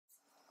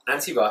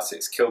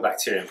Antibiotics kill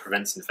bacteria and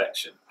prevent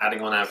infection,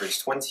 adding on average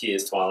 20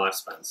 years to our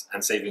lifespans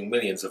and saving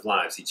millions of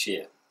lives each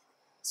year.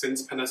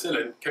 Since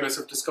penicillin, chemists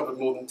have discovered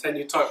more than 10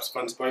 new types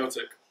of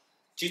antibiotic.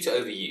 Due to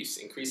overuse,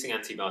 increasing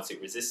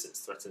antibiotic resistance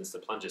threatens to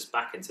plunge us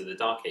back into the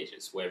dark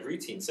ages, where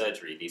routine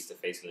surgery leads to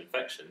fatal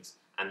infections,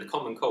 and the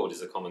common cold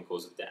is a common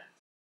cause of death.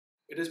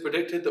 It is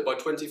predicted that by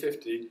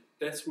 2050,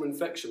 deaths from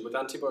infection with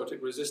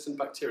antibiotic-resistant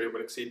bacteria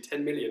will exceed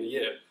 10 million a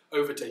year,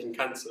 overtaking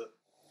cancer.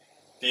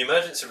 The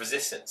emergence of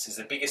resistance is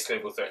the biggest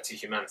global threat to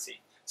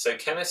humanity, so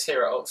chemists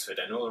here at Oxford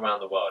and all around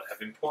the world have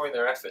been pouring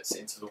their efforts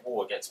into the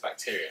war against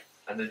bacteria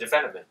and the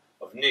development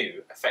of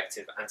new,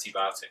 effective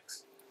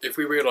antibiotics. If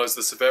we realise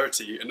the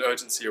severity and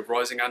urgency of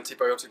rising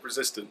antibiotic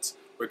resistance,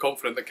 we're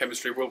confident that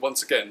chemistry will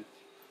once again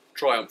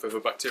triumph over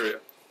bacteria.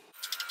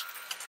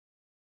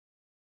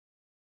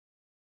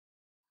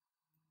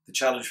 The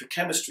challenge for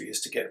chemistry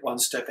is to get one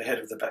step ahead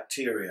of the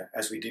bacteria,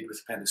 as we did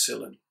with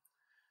penicillin.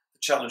 The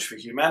challenge for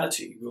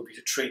humanity will be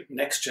to treat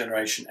next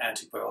generation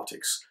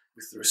antibiotics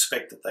with the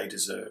respect that they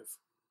deserve.